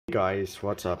Guys,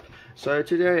 what's up? So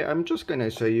today I'm just gonna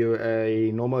show you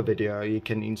a normal video. You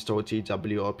can install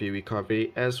TWRP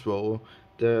recovery as well.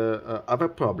 The other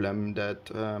problem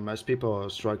that most people are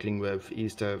struggling with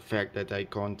is the fact that they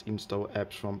can't install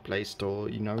apps from Play Store.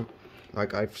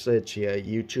 Like I've searched here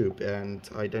YouTube and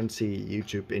I don't see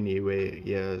YouTube anywhere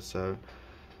here, so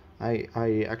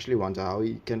I actually wonder how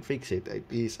you can fix it. It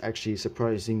is actually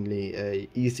surprisingly a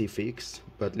easy fix,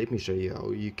 but let me show you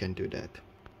how you can do that.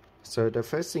 So the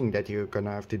first thing that you're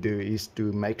gonna have to do is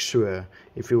to make sure,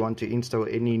 if you want to install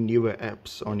any newer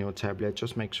apps on your tablet,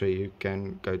 just make sure you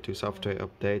can go to software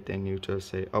update and you just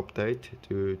say update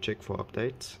to check for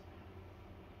updates.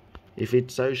 If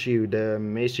it shows you the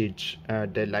message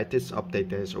the latest update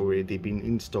has already been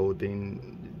installed, then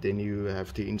you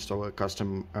have to install a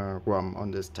custom ROM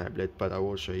on this tablet, but I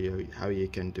will show you how you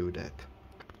can do that.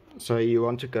 So you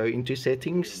want to go into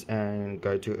settings and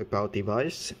go to about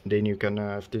device, then you're gonna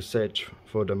have to search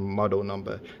for the model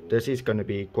number. This is gonna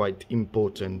be quite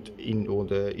important in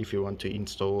order if you want to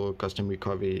install custom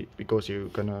recovery, because you're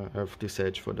gonna have to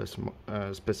search for the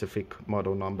specific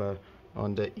model number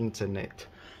on the internet.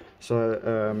 So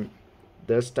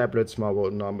this tablet's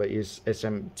model number is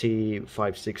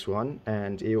SM-T561,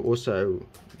 and you also,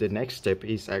 the next step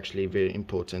is actually very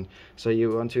important. So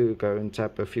you want to go and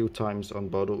tap a few times on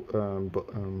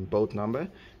board number,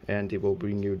 and it will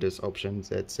bring you this option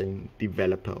that's saying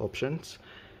developer options.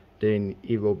 Then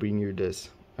it will bring you this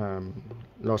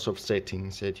lots of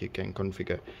settings that you can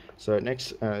configure. So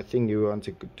next thing you want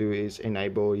to do is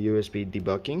enable USB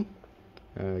debugging.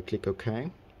 Click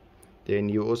OK. Then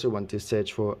you also want to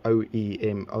search for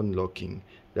OEM unlocking.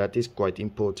 That is quite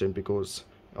important because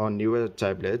on newer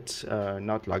tablets,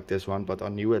 not like this one, but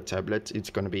on newer tablets, it's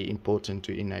going to be important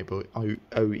to enable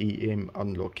OEM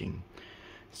unlocking.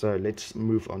 So let's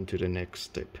move on to the next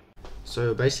step.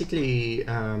 So basically,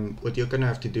 what you're going to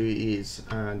have to do is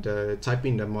type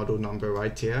in the model number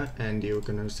right here, and you're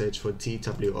going to search for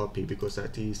TWRP because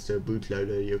that is the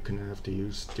bootloader you're going to have to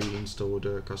use to install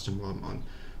the custom ROM on.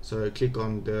 So click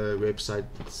on the website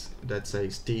that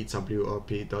says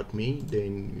twrp.me,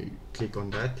 then you click on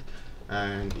that,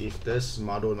 and if this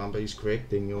model number is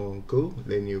correct, then you're cool.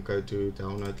 Then you go to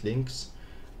download links,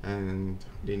 and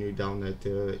then you download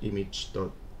the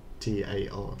image.tar.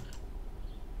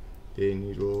 Then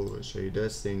it will show you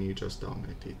this, then you just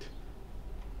download it.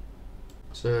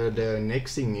 So the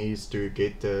next thing is to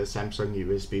get the Samsung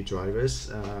USB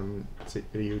drivers. So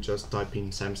you just type in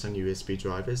Samsung USB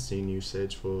drivers, then you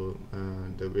search for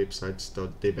the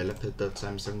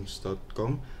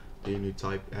websites.developer.samsung.com. Then you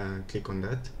click on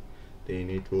that. Then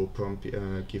it will prompt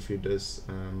give you this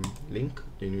link.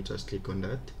 Then you just click on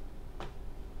that.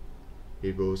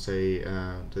 It will say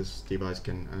this device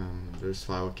can, this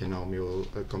file can harm your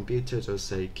computer. Just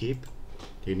say keep.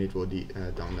 Then it will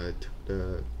download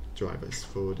the drivers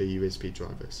for the USB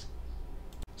drivers.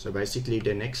 So basically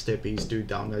the next step is to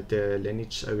download the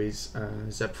LineageOS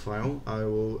zip file. I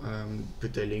will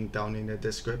put the link down in the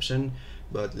description,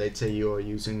 but let's say you are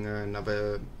using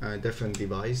another different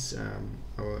device.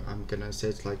 I'm gonna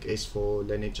search like S for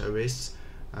LineageOS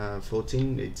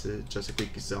 14. It's just a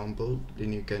quick example.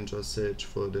 Then you can just search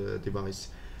for the device.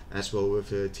 As well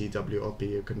with TWRP,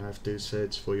 you're gonna have to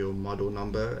search for your model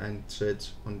number and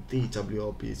search on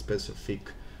TWRP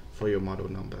specific for your model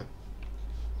number.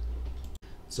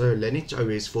 So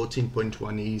LineageOS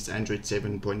 14.1 is Android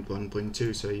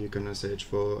 7.1.2, so you're gonna search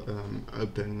for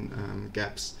open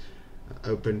gaps,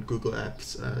 open Google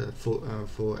apps for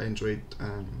Android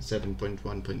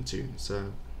 7.1.2.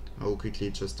 So I'll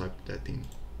quickly just type that in.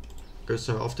 Okay,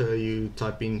 so after you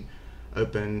type in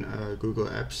open Google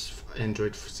apps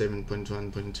Android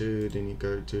 7.1.2, then you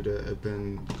go to the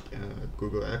open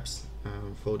Google apps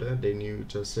folder, then you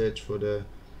just search for the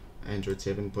Android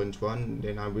 7.1.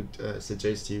 then I would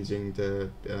suggest using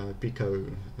the Pico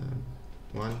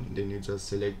one. Then you just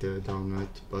select the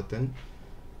download button,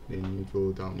 then it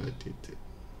will download it.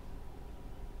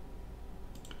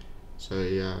 So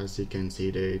yeah, as you can see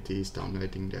there, it is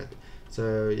downloading that.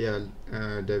 So yeah,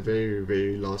 the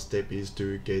very last step is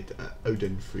to get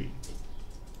Odin free.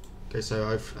 Okay,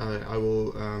 so I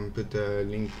will put the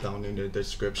link down in the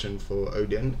description for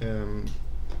Odin.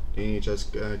 Then you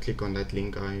just click on that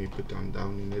link I put down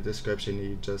in the description.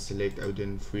 You just select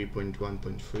Odin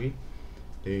 3.1.3.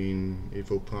 Then it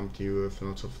will prompt you with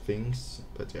lots of things,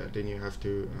 but yeah, then you have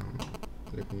to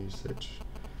let me search.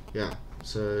 Yeah,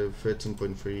 so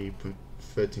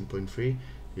 13.3,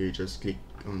 you just click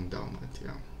on download.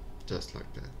 Yeah, just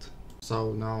like that.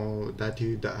 So now that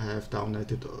you have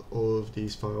downloaded all of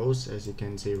these files, as you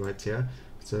can see right here,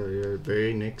 So the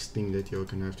very next thing that you're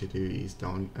gonna have to do is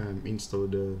install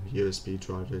the USB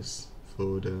drivers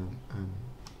for the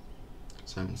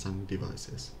Samsung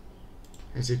devices.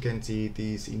 As you can see, it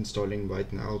is installing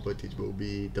right now, but it will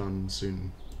be done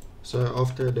soon. So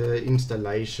after the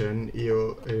installation,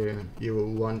 you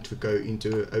will want to go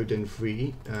into Odin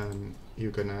 3.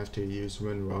 You're gonna have to use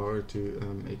WinRAR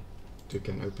to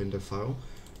can open the file.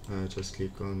 Just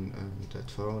click on that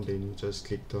file, and then you just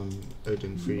clicked on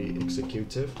Odin 3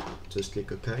 executive. Just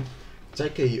click OK.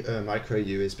 Take a micro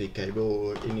USB cable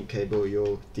or any cable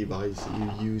you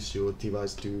use your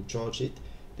device to charge it.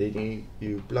 Then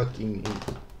you plug in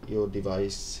your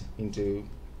device into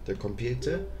the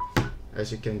computer.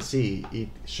 As you can see, it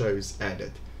shows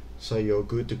added, so you're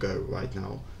good to go right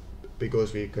now,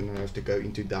 because we're gonna have to go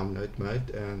into download mode,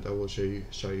 and I will show you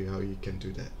how you can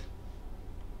do that.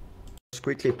 Just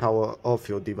quickly power off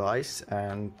your device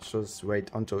and just wait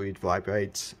until it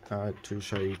vibrates to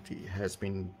show it has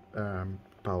been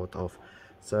powered off.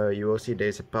 So you will see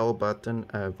there's a power button,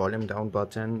 a volume down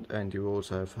button, and you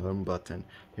also have home button.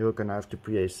 You're gonna have to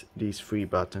press these 3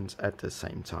 buttons at the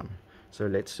same time. So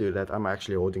let's do that. I'm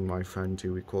actually holding my phone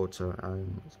to record, so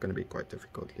it's gonna be quite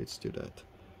difficult. Let's do that.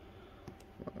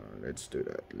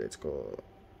 Let's go.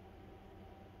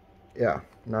 Yeah,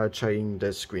 now it's showing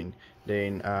the screen.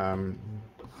 Then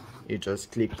you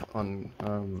just click on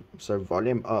so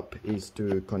volume up is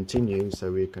to continue,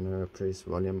 so we're gonna press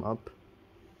volume up.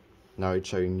 Now it's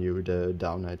showing you the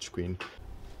download screen.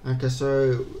 Okay,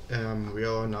 so we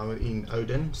are now in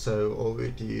Odin. So all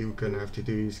you're gonna have to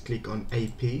do is click on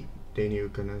AP. Then you're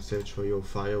gonna search for your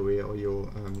file where your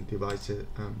device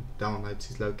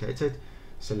downloads is located.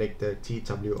 Select the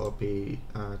TWRP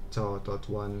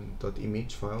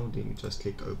tar.1.image file. Then you just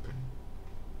click open.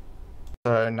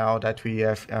 So now that we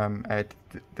have added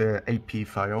the AP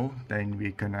file, then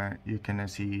you can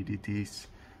see it is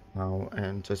now,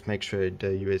 and just make sure the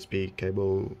USB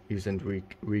cable isn't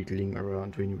wiggling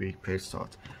around when we press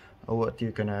start. What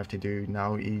you're gonna have to do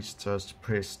now is just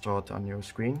press start on your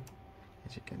screen.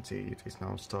 As you can see, it is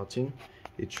now starting.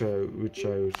 It would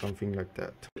show something like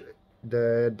that.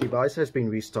 The device has been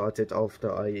restarted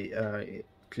after I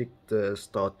clicked the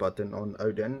start button on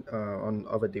Odin. On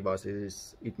other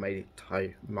devices it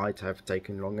might have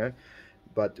taken longer,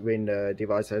 but when the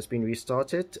device has been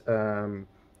restarted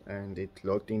and it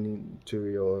logged into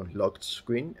your locked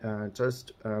screen,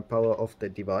 just power off the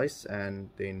device, and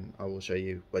then I will show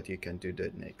you what you can do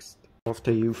next.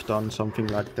 After you've done something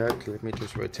like that, let me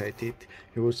just rotate it.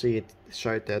 You will see it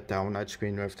showed that download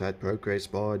screen with that progress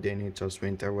bar, then it just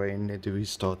went away and it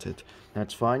restarted.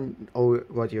 That's fine. All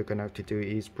what you're gonna have to do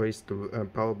is press the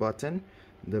power button,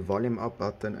 the volume up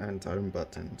button, and home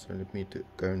button. So let me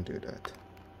go and do that.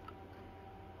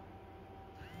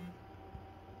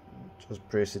 Just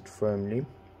press it firmly.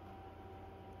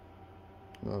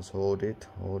 Just hold it.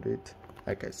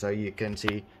 Okay, so you can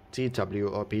see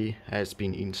TWRP has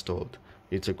been installed.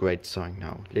 It's a great sign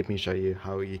now. Let me show you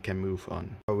how you can move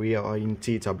on. We are in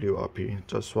TWRP.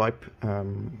 Just swipe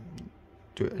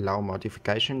to allow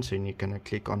modifications, and you're gonna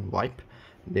click on wipe.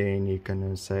 Then you're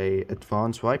gonna say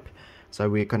advanced wipe. So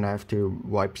we're gonna have to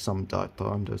wipe some data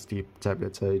on the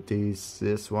tablet. So it is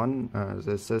this one,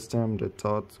 the system, the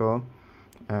data,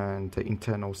 and the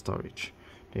internal storage.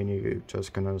 Then you're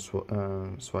just gonna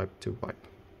swipe to wipe.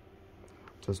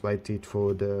 Just wait it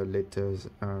for the letters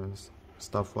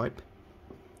stuff wipe.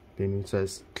 Then it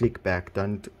says click back.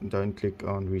 Don't click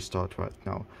on restart right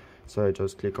now. So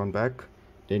just click on back.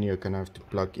 Then you're gonna have to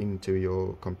plug into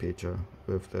your computer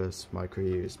with this micro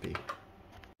USB.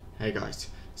 Hey guys,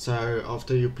 so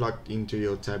after you plugged into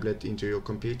your tablet into your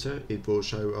computer, it will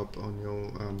show up on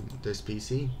your this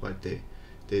PC right there.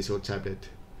 There's your tablet.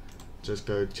 Just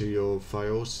go to your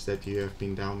files that you have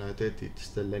been downloaded. It's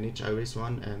the LineageOS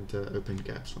one and the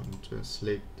OpenGAPS one. Just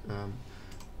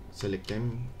select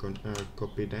them,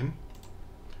 copy them,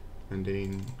 and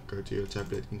then go to your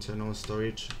tablet internal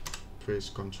storage,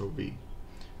 press Ctrl V,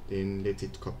 then let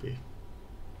it copy.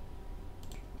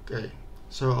 Okay,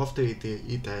 so after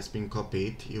it has been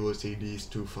copied, you will see these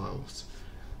 2 files.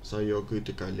 So you're good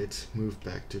to go. Let's move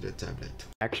back to the tablet.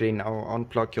 Actually, now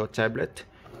unplug your tablet.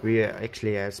 We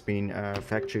actually has been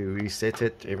factory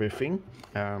resetted everything.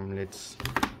 Let's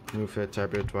move the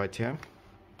tablet right here.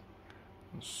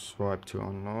 Swipe to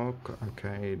unlock.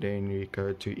 Okay, then we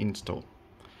go to install.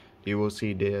 You will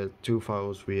see the 2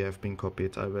 files we have been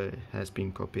copied over has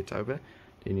been copied over.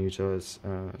 Then you just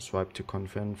swipe to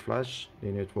confirm flash.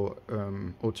 Then it will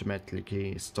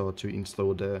automatically start to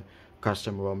install the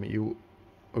custom ROM you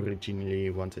originally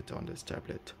wanted on this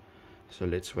tablet. So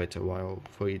let's wait a while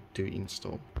for it to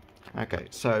install. Okay,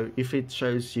 so if it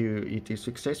shows you it is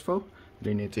successful,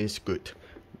 then it is good.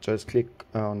 Just click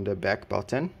on the back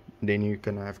button, then you're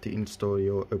gonna have to install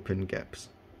your open gaps.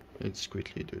 Let's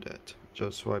quickly do that.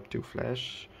 Just swipe to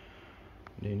flash,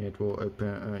 then it will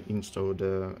open install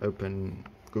the open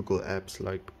Google apps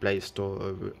like Play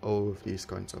Store, all of these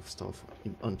kinds of stuff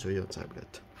onto your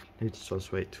tablet. Let's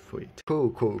just wait for it.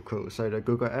 Cool. So the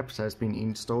Google Apps has been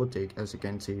installed. As you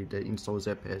can see, the install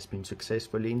zip has been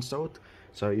successfully installed.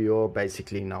 So you're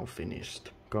basically now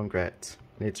finished. Congrats.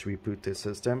 Let's reboot the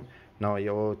system. Now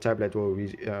your tablet will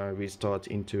restart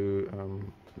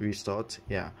into restart.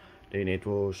 Yeah. Then it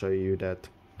will show you that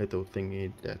little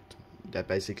thingy that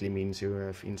basically means you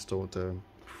have installed a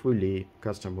fully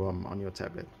custom ROM on your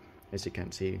tablet. As you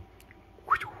can see.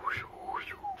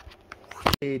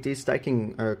 It is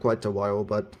taking quite a while,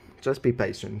 but just be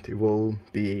patient. It will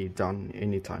be done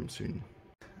anytime soon.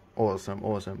 Awesome.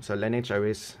 So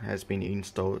LineageOS has been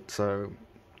installed, so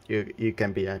you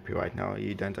can be happy right now.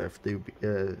 You don't have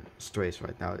to stress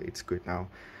right now. It's good now.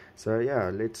 So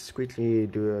yeah, let's quickly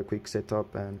do a quick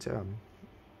setup and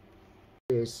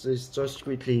it's just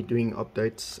quickly doing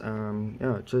updates.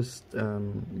 Yeah, just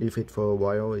leave it for a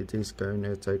while. It is going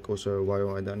to take also a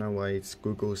while. I don't know why it's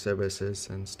Google services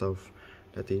and stuff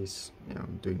that is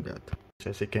doing that.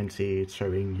 As you can see, it's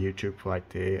showing YouTube right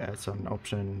there as an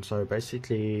option. So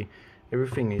basically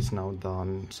everything is now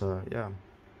done. So yeah,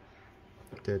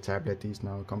 the tablet is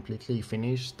now completely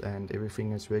finished and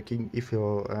everything is working. If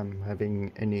you're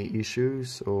having any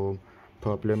issues or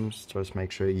problems, just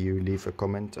make sure you leave a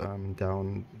comment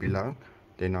down below,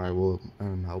 then I will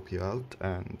help you out.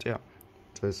 And yeah,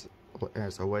 just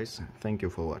as always, thank you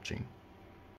for watching.